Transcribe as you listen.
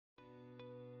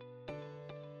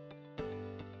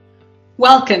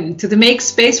Welcome to the Make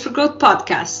Space for Growth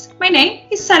podcast. My name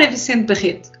is Sara Vicente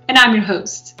Barreto and I'm your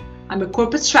host. I'm a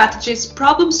corporate strategist,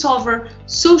 problem solver,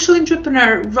 social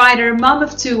entrepreneur, writer, mom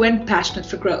of two, and passionate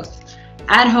for growth.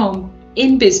 At home,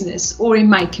 in business, or in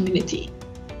my community.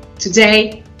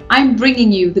 Today, I'm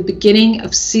bringing you the beginning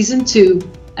of Season 2,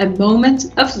 A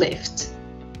Moment of Lift.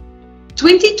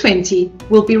 2020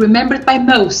 will be remembered by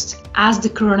most as the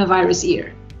coronavirus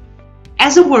year.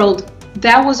 As a world,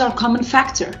 that was our common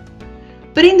factor.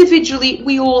 But individually,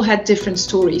 we all had different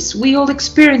stories. We all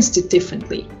experienced it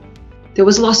differently. There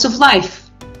was loss of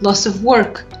life, loss of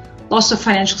work, loss of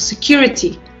financial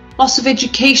security, loss of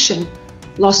education,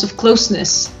 loss of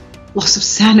closeness, loss of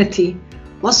sanity,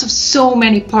 loss of so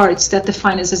many parts that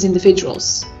define us as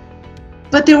individuals.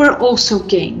 But there were also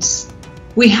gains.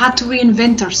 We had to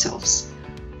reinvent ourselves.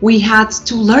 We had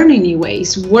to learn in new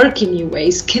ways, work in new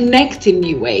ways, connect in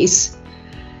new ways,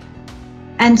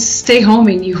 and stay home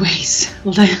in new ways,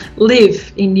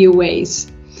 live in new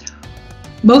ways.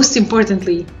 Most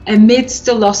importantly, amidst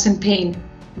the loss and pain,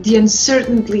 the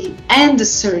uncertainty and the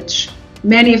search,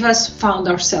 many of us found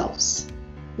ourselves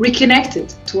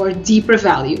reconnected to our deeper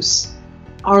values,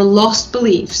 our lost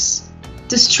beliefs,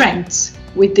 the strengths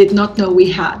we did not know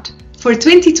we had. For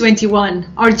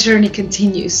 2021, our journey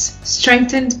continues,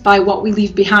 strengthened by what we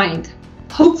leave behind,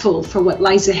 hopeful for what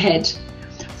lies ahead.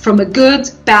 From a good,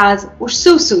 bad, or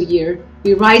so-so year,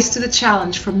 we rise to the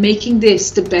challenge for making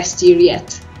this the best year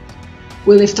yet.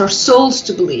 We lift our souls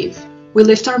to believe. We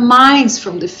lift our minds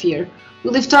from the fear.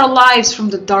 We lift our lives from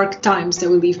the dark times that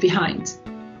we leave behind.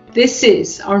 This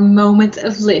is our moment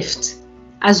of lift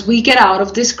as we get out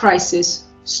of this crisis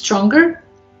stronger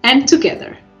and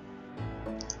together.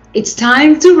 It's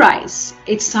time to rise.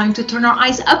 It's time to turn our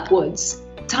eyes upwards.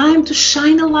 Time to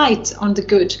shine a light on the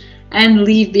good and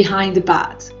leave behind the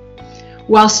bad.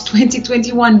 Whilst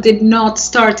 2021 did not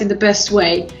start in the best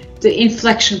way, the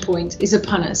inflection point is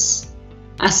upon us.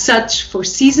 As such, for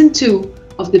Season 2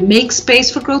 of the Make Space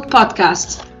for Growth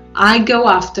podcast, I go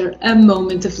after a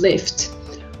moment of lift.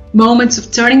 Moments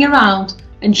of turning around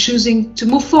and choosing to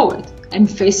move forward and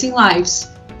facing lives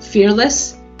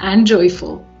fearless and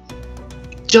joyful.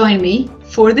 Join me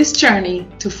for this journey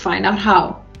to find out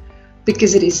how,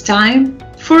 because it is time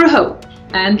for hope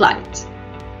and light.